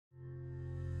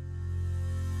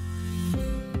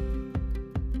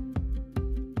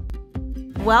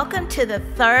Welcome to the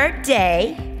third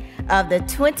day of the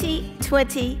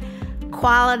 2020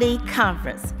 Quality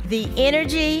Conference. The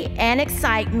energy and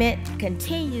excitement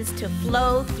continues to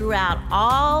flow throughout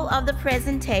all of the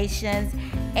presentations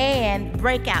and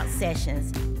breakout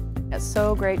sessions. It's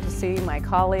so great to see my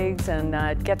colleagues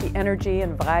and get the energy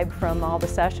and vibe from all the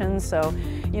sessions. So,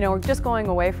 we're just going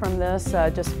away from this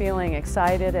just feeling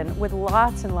excited and with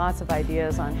lots and lots of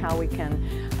ideas on how we can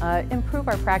improve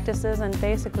our practices and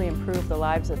basically improve the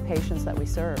lives of patients that we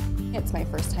serve. It's my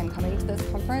first time coming to this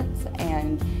conference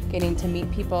and getting to meet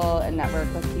people and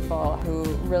network with people who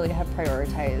really have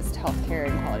prioritized healthcare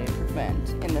and quality improvement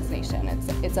in this nation.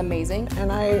 It's amazing.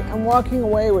 And I am walking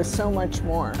away with so much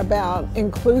more about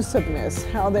inclusiveness,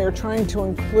 how they're trying to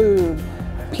include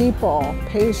people,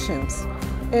 patients,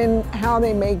 in how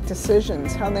they make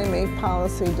decisions, how they make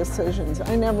policy decisions.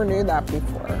 I never knew that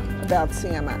before about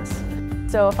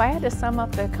CMS. So if I had to sum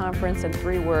up the conference in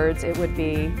 3 words, it would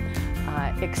be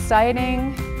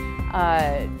exciting,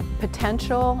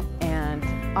 potential, and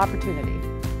opportunity.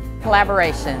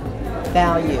 Collaboration.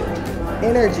 Value.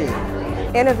 Energy.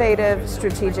 Innovative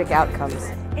strategic outcomes.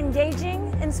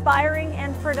 Engaging, inspiring,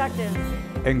 and productive.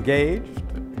 Engaged,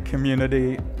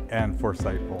 community, and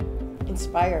foresightful.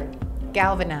 Inspired.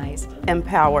 Galvanized.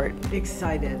 Empowered.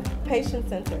 Excited.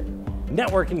 Patient-centered.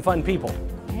 Networking fun people.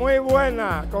 Muy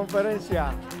buena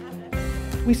conferencia.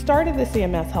 We started the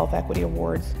CMS Health Equity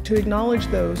Awards to acknowledge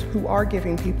those who are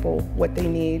giving people what they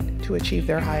need to achieve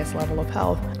their highest level of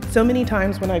health. So many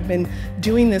times when I've been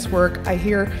doing this work, I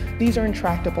hear these are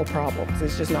intractable problems.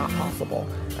 It's just not possible.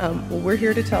 Well, we're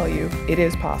here to tell you it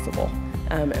is possible,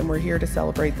 and we're here to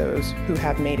celebrate those who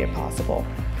have made it possible.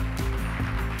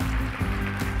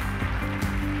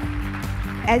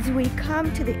 As we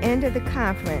come to the end of the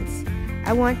conference,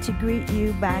 I want to greet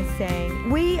you by saying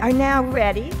we are now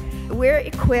ready, we're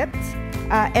equipped,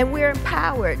 and we're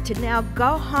empowered to now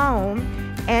go home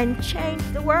and change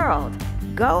the world.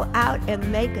 Go out and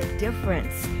make a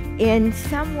difference in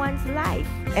someone's life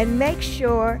and make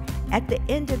sure at the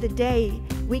end of the day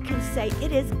we can say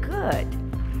it is good.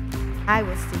 I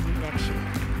will see you next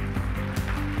year.